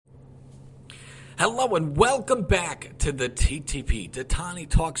Hello and welcome back to the TTP, Tani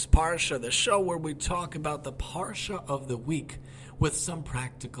Talks Parsha, the show where we talk about the Parsha of the week with some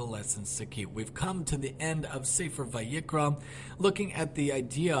practical lessons to keep. We've come to the end of Sefer Vayikra, looking at the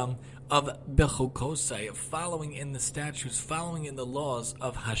idea of Bechukosai, following in the statutes, following in the laws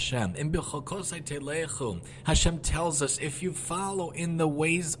of Hashem. In Bechukosai Telechu, Hashem tells us, if you follow in the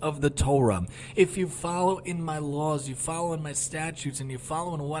ways of the Torah, if you follow in my laws, you follow in my statutes, and you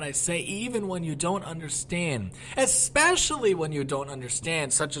follow in what I say, even when you don't understand, especially when you don't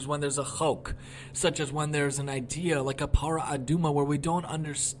understand, such as when there's a chok, such as when there's an idea like a para aduma, where we don't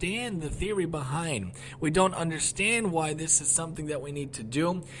understand the theory behind, we don't understand why this is something that we need to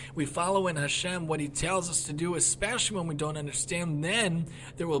do, we follow in Hashem what He tells us to do, especially when we don't understand. Then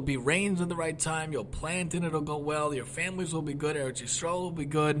there will be rains in the right time, you'll plant and it'll go well, your families will be good, Eretz Yisrael will be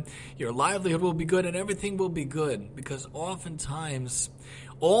good, your livelihood will be good, and everything will be good. Because oftentimes,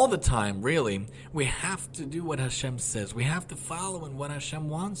 all the time really, we have to do what Hashem says. We have to follow in what Hashem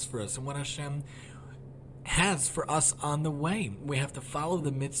wants for us and what Hashem has for us on the way. We have to follow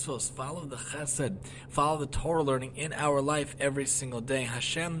the mitzvahs, follow the chesed, follow the Torah learning in our life every single day.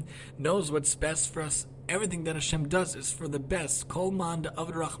 Hashem knows what's best for us. Everything that Hashem does is for the best. Kol man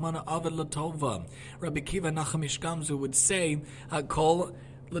da'avad rachmana avad latova. Rabbi Kiva Nachum Ish Gamzu would say, Kol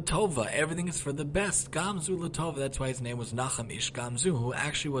Latova, everything is for the best. Gamzu Latova, that's why his name was Nachum Ish Gamzu, who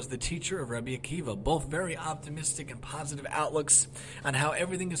actually was the teacher of Rabbi Akiva. Both very optimistic and positive outlooks on how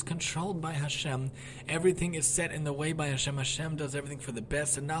everything is controlled by Hashem. Everything is set in the way by Hashem. Hashem does everything for the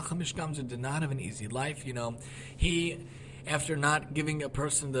best. And Nachum Ish Gamzu did not have an easy life. He, after not giving a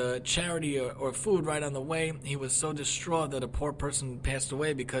person the charity or food right on the way, he was so distraught that a poor person passed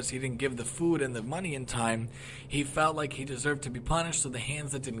away because he didn't give the food and the money in time. He felt like he deserved to be punished, so the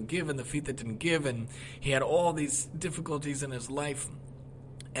hands that didn't give and the feet that didn't give, and he had all these difficulties in his life.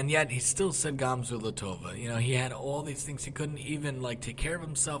 And yet he still said Gamzu Latova. He had all these things. He couldn't even take care of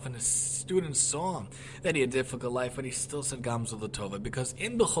himself, and his students saw that he had a difficult life, but he still said Gamzu Latova. Because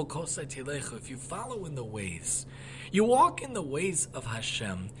in Bechukosai Telechu, if you follow in the ways, you walk in the ways of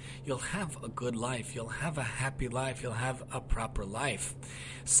Hashem, you'll have a good life, you'll have a happy life, you'll have a proper life.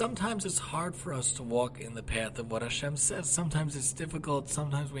 Sometimes it's hard for us to walk in the path of what Hashem says. Sometimes it's difficult.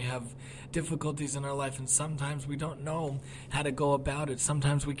 Sometimes we have difficulties in our life, and sometimes we don't know how to go about it.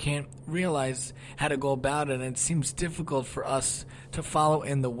 Sometimes we can't realize how to go about it, and it seems difficult for us to follow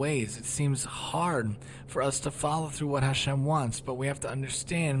in the ways. It seems hard for us to follow through what Hashem wants, but we have to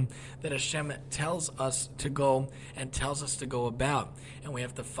understand that Hashem tells us to go and tells us to go about, and we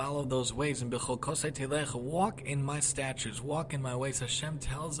have to follow those ways. And Bechukosai Telechu, walk in my statutes, walk in my ways. Hashem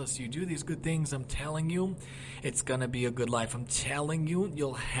tells us, you do these good things, I'm telling you, it's going to be a good life. I'm telling you,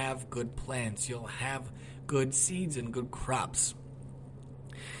 you'll have good plants, you'll have good seeds and good crops.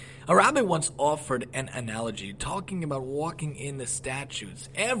 A rabbi once offered an analogy talking about walking in the statutes.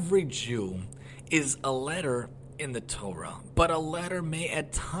 Every Jew is a letter in the Torah, but a letter may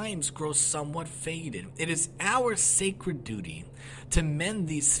at times grow somewhat faded. It is our sacred duty to mend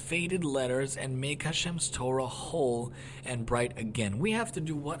these faded letters and make Hashem's Torah whole and bright again. We have to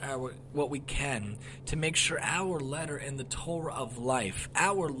do what we can to make sure our letter in the Torah of life,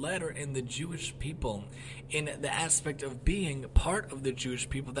 our letter in the Jewish people, in the aspect of being part of the Jewish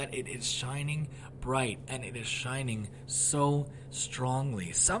people, that it is shining bright and it is shining so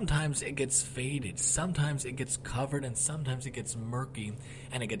strongly. Sometimes it gets faded, sometimes it gets covered, and sometimes it gets murky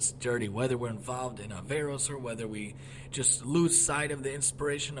and it gets dirty, whether we're involved in Averos or whether we just lose sight of the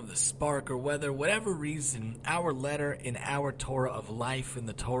inspiration of the spark, or whatever reason, our letter in our Torah of life, in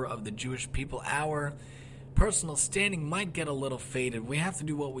the Torah of the Jewish people, our personal standing might get a little faded. We have to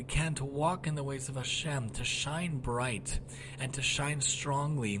do what we can to walk in the ways of Hashem, to shine bright and to shine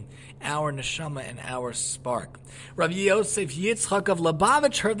strongly our neshama and our spark. Rabbi Yosef Yitzchak of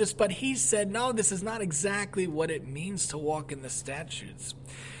Lubavitch heard this, but he said, no, this is not exactly what it means to walk in the statutes.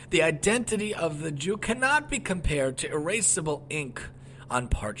 The identity of the Jew cannot be compared to erasable ink on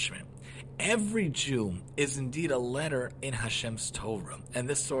parchment. Every Jew is indeed a letter in Hashem's Torah. And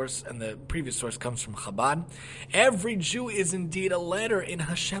this source and the previous source comes from Chabad. Every Jew is indeed a letter in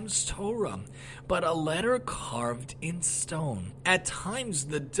Hashem's Torah, but a letter carved in stone. At times,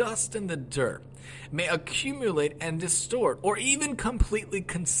 the dust and the dirt may accumulate and distort, or even completely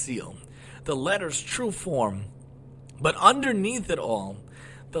conceal the letter's true form. But underneath it all,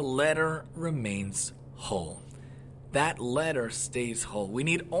 the letter remains whole. That letter stays whole. We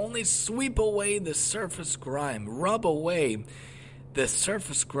need only sweep away the surface grime, rub away the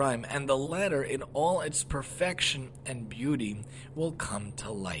surface grime, and the letter in all its perfection and beauty will come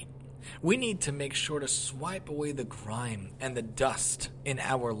to light. We need to make sure to swipe away the grime and the dust in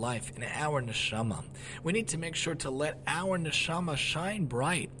our life, in our neshama. We need to make sure to let our neshama shine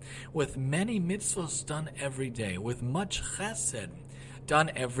bright with many mitzvahs done every day, with much chesed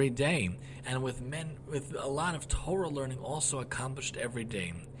done every day, and with a lot of Torah learning also accomplished every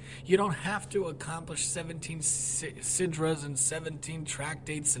day. You don't have to accomplish 17 sidras and 17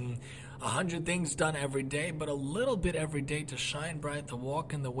 tractates and 100 things done every day, but a little bit every day to shine bright, to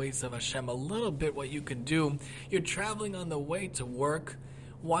walk in the ways of Hashem. A little bit what you can do. You're traveling on the way to work.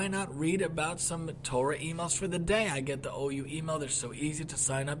 Why not read about some Torah emails for the day? I get the OU email. They're so easy to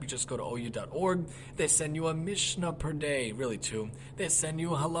sign up. You just go to OU.org. They send you a Mishnah per day, really two. They send you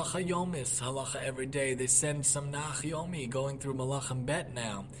Halacha Yomis, Halacha every day. They send some Nach Yomi, going through Malachim Bet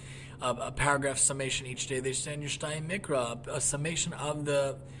now. A paragraph summation each day. They send you Shtayim Mikra, a summation of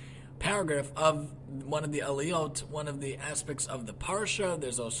the paragraph of one of the aliyot, one of the aspects of the parsha.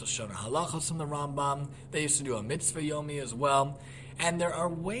 There's also Shona Halachos from the Rambam. They used to do a mitzvah yomi as well. And there are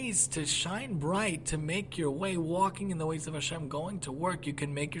ways to shine bright, to make your way walking in the ways of Hashem, going to work. You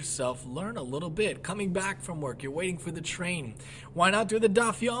can make yourself learn a little bit. Coming back from work, you're waiting for the train. Why not do the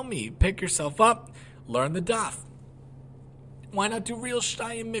daf yomi? Pick yourself up, learn the daf. Why not do real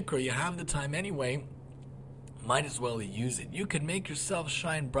Shtayim Mikra? You have the time anyway. Might as well use it. You can make yourself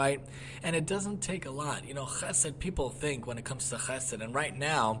shine bright, and it doesn't take a lot. You know, chesed, people think when it comes to chesed, and right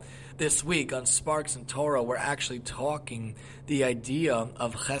now, this week on Sparks and Torah, we're actually talking the idea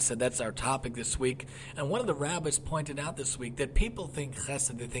of chesed. That's our topic this week. And one of the rabbis pointed out this week that people think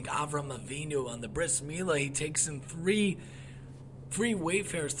chesed, they think Avram Avinu on the Bris Milah, he takes in three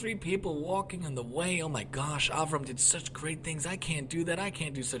wayfarers, 3 people walking on the way. Oh my gosh, Avram did such great things. I can't do that. I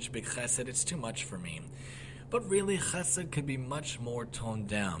can't do such big chesed. It's too much for me. But really, chesed could be much more toned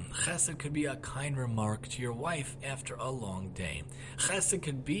down. Chesed could be a kind remark to your wife after a long day. Chesed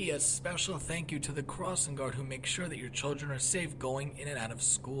could be a special thank you to the crossing guard who makes sure that your children are safe going in and out of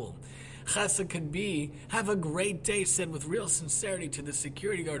school. Chesed could be, have a great day, said with real sincerity to the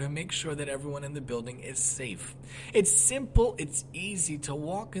security guard who makes sure that everyone in the building is safe. It's simple, it's easy to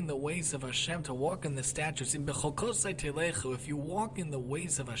walk in the ways of Hashem, to walk in the statutes. If you walk in the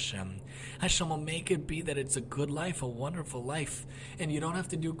ways of Hashem, Hashem will make it be that it's a good life, a wonderful life, and you don't have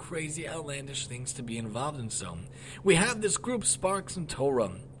to do crazy, outlandish things to be involved in so. We have this group, Sparks and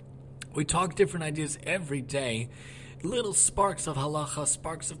Torah. We talk different ideas every day. Little sparks of halacha,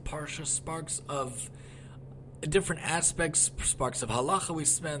 sparks of parsha, sparks of different aspects, sparks of halacha. We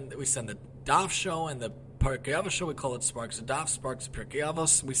send the daf show and the Pirkei Avos show. We call it Sparks of Daf, Sparks of Pirkei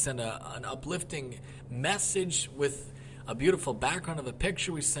Avos. We send an uplifting message with a beautiful background of a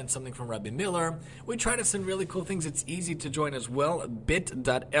picture. We send something from Rabbi Miller. We try to send really cool things. It's easy to join as well.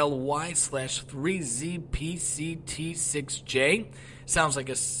 bit.ly/3zpct6j. Sounds like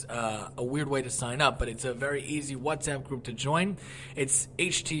a weird way to sign up, but it's a very easy WhatsApp group to join. It's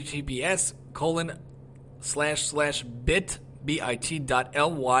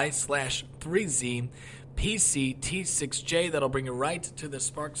https://bit.ly/3zpct6j. That'll bring you right to the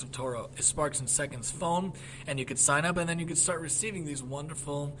Sparks of Torah, Sparks and Seconds phone, and you could sign up, and then you could start receiving these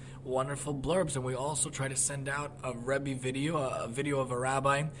wonderful blurbs. And we also try to send out a Rebbe video, a video of a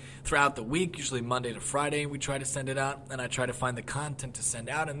rabbi throughout the week, usually Monday to Friday. We try to send it out, and I try to find the content to send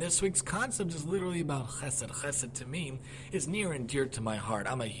out. And this week's concept is literally about chesed. Chesed, to me, is near and dear to my heart.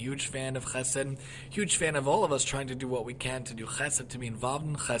 I'm a huge fan of chesed, huge fan of all of us trying to do what we can to do chesed, to be involved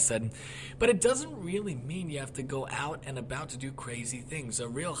in chesed. But it doesn't really mean you have to go out and about to do crazy things. A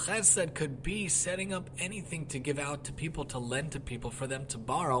real chesed could be setting up anything to give out to people, to lend to people, for them to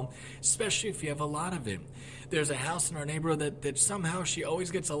borrow, especially if you have a lot of it. There's a house in our neighborhood that somehow she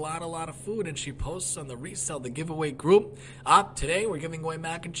always gets a lot of food, and she posts on the resell, the giveaway group, today we're giving away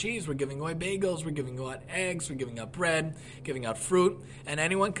mac and cheese, we're giving away bagels, we're giving out eggs, we're giving out bread, giving out fruit, and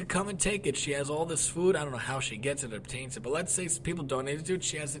anyone could come and take it. She has all this food. I don't know how she gets it, obtains it, but let's say people donate to it,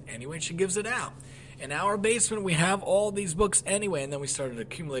 she has it anyway, she gives it out. In our basement, we have all these books anyway, and then we started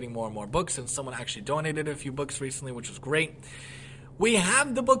accumulating more and more books, and someone actually donated a few books recently, which was great. We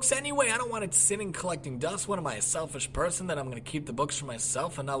have the books anyway. I don't want it sitting collecting dust. What am I, a selfish person that I'm going to keep the books for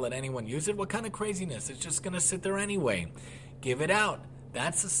myself and not let anyone use it? What kind of craziness? It's just going to sit there anyway. Give it out.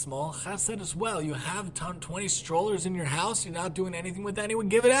 That's a small chesed as well. You have 20 strollers in your house. You're not doing anything with anyone.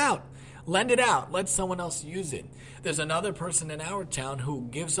 Give it out. Lend it out. Let someone else use it. There's another person in our town who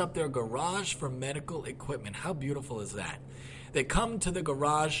gives up their garage for medical equipment. How beautiful is that? They come to the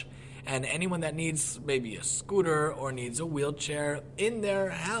garage, and anyone that needs maybe a scooter or needs a wheelchair in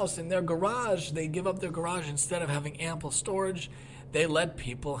their house, in their garage, they give up their garage. Instead of having ample storage, They let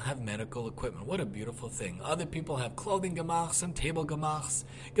people have medical equipment. What a beautiful thing. Other people have clothing gemachs and table gemachs.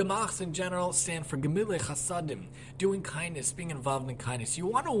 Gemachs in general stand for gemilei chasadim, doing kindness, being involved in kindness. You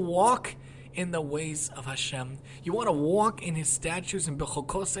want to walk in the ways of Hashem. You want to walk in His statutes and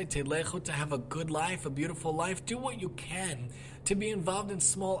bechokosai telechu, to have a good life, a beautiful life. Do what you can to be involved in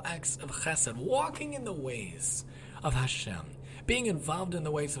small acts of chesed, walking in the ways of Hashem. Being involved in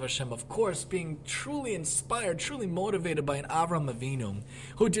the ways of Hashem, of course, being truly inspired, truly motivated by an Avraham Avinu,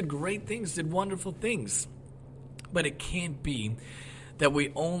 who did great things, did wonderful things. But it can't be that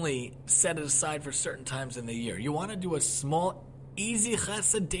we only set it aside for certain times in the year. You want to do a small, easy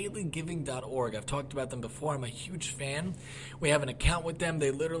chesed, dailygiving.org. I've talked about them before. I'm a huge fan. We have an account with them.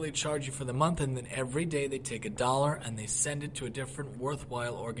 They literally charge you for the month, and then every day they take $1 and they send it to a different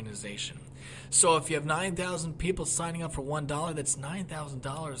worthwhile organization. So if you have 9,000 people signing up for $1, that's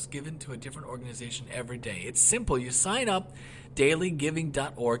 $9,000 given to a different organization every day. It's simple. You sign up,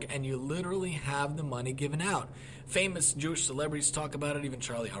 dailygiving.org, and you literally have the money given out. Famous Jewish celebrities talk about it, even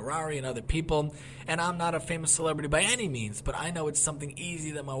Charlie Harari and other people. And I'm not a famous celebrity by any means, but I know it's something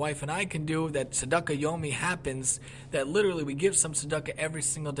easy that my wife and I can do, that Tzedakah Yomi happens, that literally we give some Tzedakah every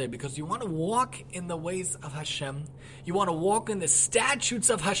single day, because you want to walk in the ways of Hashem. You want to walk in the statutes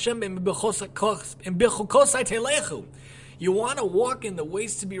of Hashem. You want to walk in the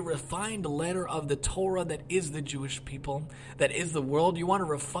ways to be refined letter of the Torah that is the Jewish people, that is the world. You want to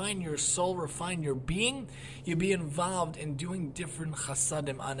refine your soul, refine your being. You be involved in doing different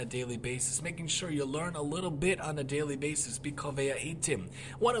chasadim on a daily basis, making sure you learn a little bit on a daily basis. Be kovei itim.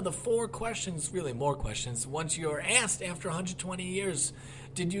 One of the 4 questions, really more questions, once you're asked after 120 years,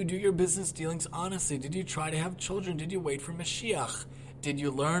 did you do your business dealings honestly? Did you try to have children? Did you wait for Mashiach? Did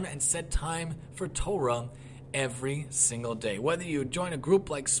you learn and set time for Torah every single day? Whether you join a group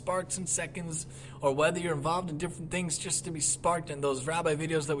like Sparks in Seconds, or whether you're involved in different things just to be sparked, and those rabbi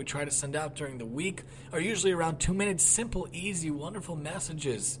videos that we try to send out during the week are usually around 2 minutes, simple, easy, wonderful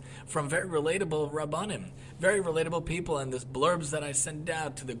messages from very relatable rabbanim, very relatable people, and the blurbs that I send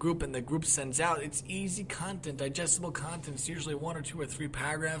out to the group and the group sends out, it's easy content, digestible content. It's usually 1 or 2 or 3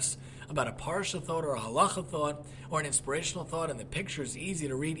 paragraphs about a parsha thought or a halacha thought or an inspirational thought, and the picture is easy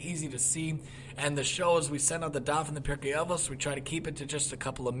to read, easy to see. And the shows, we send out the daf and the Pirkei Avos, we try to keep it to just a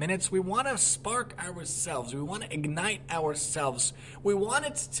couple of minutes. We want to spark ourselves. We want to ignite ourselves. We want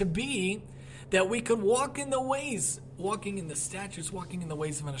it to be that we could walk in the ways, walking in the statutes, walking in the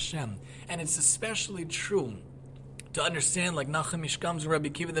ways of Hashem. And it's especially true to understand, like Nachum Mishkam's Rabbi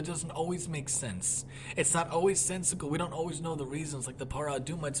Kiva, that doesn't always make sense. It's not always sensical. We don't always know the reasons, like the Parah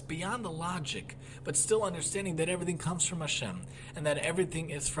Aduma. It's beyond the logic, but still understanding that everything comes from Hashem, and that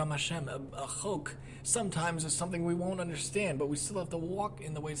everything is from Hashem. A chok sometimes is something we won't understand, but we still have to walk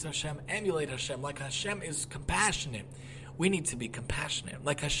in the ways of Hashem, emulate Hashem. Like Hashem is compassionate, we need to be compassionate.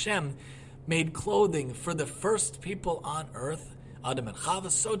 Like Hashem made clothing for the first people on earth, Adam and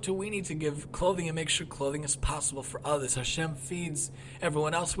Chava, so too we need to give clothing and make sure clothing is possible for others. Hashem feeds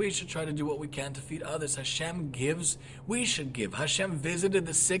everyone else. We should try to do what we can to feed others. Hashem gives. We should give. Hashem visited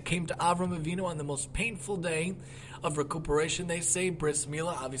the sick, came to Avraham Avinu on the most painful day of recuperation, they say, Bris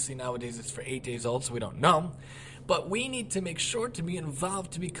Milah. Obviously nowadays it's for 8 days old, so we don't know. But we need to make sure to be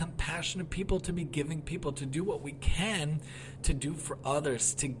involved, to be compassionate people, to be giving people, to do what we can to do for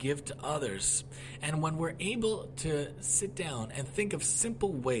others, to give to others. And when we're able to sit down and think of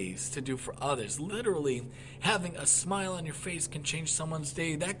simple ways to do for others, literally having a smile on your face can change someone's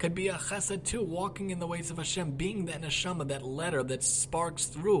day. That could be a chesed too, walking in the ways of Hashem, being that neshama, that letter that sparks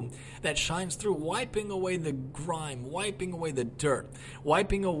through, that shines through, wiping away the grime, wiping away the dirt,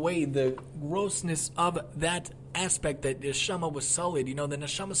 wiping away the grossness of that aspect that the neshama was sullied. You know, the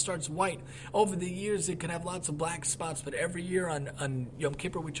neshama starts white. Over the years, it can have lots of black spots, but every year on Yom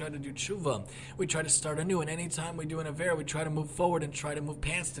Kippur, we try to do tshuva. We try to start anew, and anytime we do an avera, we try to move forward and try to move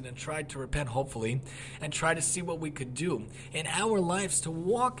past it and try to repent, hopefully, and try to see what we could do in our lives to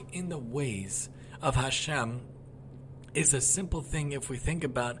walk in the ways of Hashem. Is a simple thing if we think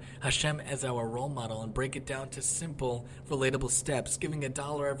about Hashem as our role model and break it down to simple, relatable steps. Giving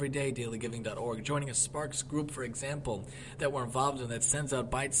 $1 every day, dailygiving.org. Joining a Sparks group, for example, that we're involved in that sends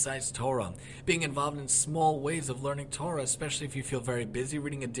out bite-sized Torah. Being involved in small ways of learning Torah, especially if you feel very busy.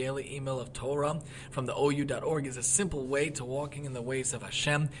 Reading a daily email of Torah from the OU.org is a simple way to walking in the ways of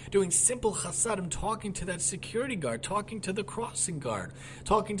Hashem. Doing simple chasadim, talking to that security guard, talking to the crossing guard,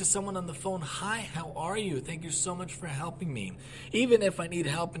 talking to someone on the phone. Hi, how are you? Thank you so much for helping me. Even if I need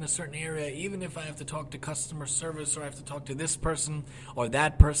help in a certain area, even if I have to talk to customer service or I have to talk to this person or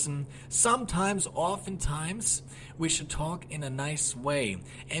that person, oftentimes, we should talk in a nice way,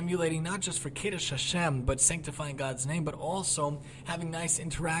 emulating not just for Kiddush Hashem, but sanctifying God's name, but also having nice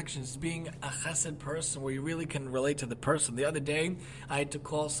interactions, being a chesed person where you really can relate to the person. The other day, I had to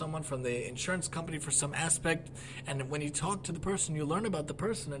call someone from the insurance company for some aspect, and when you talk to the person, you learn about the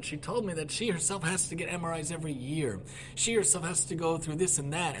person, and she told me that she herself has to get MRIs every year. She herself has to go through this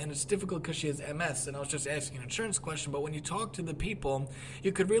and that, and it's difficult because she has MS, and I was just asking an insurance question, but when you talk to the people,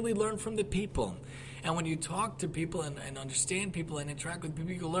 you could really learn from the people. And when you talk to people and understand people and interact with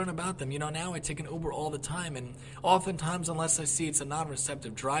people, you can learn about them. Now I take an Uber all the time, and oftentimes, unless I see it's a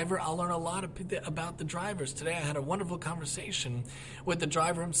non-receptive driver, I'll learn a lot about the drivers. Today I had a wonderful conversation with the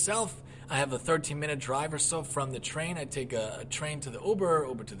driver himself. I have a 13-minute drive or so from the train. I take a train to the Uber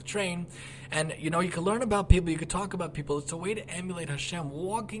to the train. And, you can learn about people. You can talk about people. It's a way to emulate Hashem,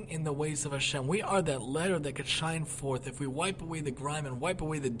 walking in the ways of Hashem. We are that letter that could shine forth if we wipe away the grime and wipe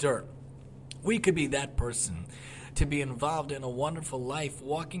away the dirt. We could be that person to be involved in a wonderful life,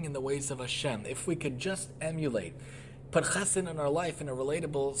 walking in the ways of Hashem. If we could just emulate, put chesed in our life in a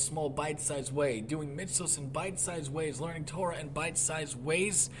relatable, small, bite-sized way, doing mitzvos in bite-sized ways, learning Torah in bite-sized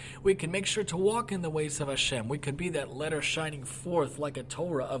ways, we can make sure to walk in the ways of Hashem. We could be that letter shining forth like a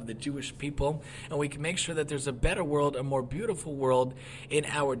Torah of the Jewish people, and we can make sure that there's a better world, a more beautiful world in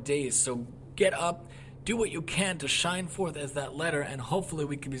our days. So get up. Do what you can to shine forth as that letter, and hopefully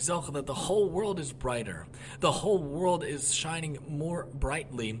we can be zocheh that the whole world is brighter. The whole world is shining more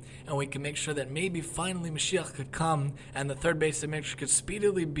brightly, and we can make sure that maybe finally Mashiach could come and the third Beis HaMikdash could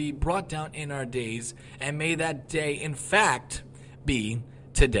speedily be brought down in our days, and may that day, in fact, be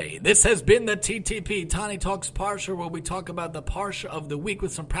today. This has been the TTP, Tani Talks Parsha, where we talk about the Parsha of the week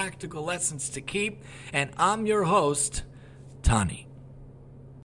with some practical lessons to keep, and I'm your host, Tani.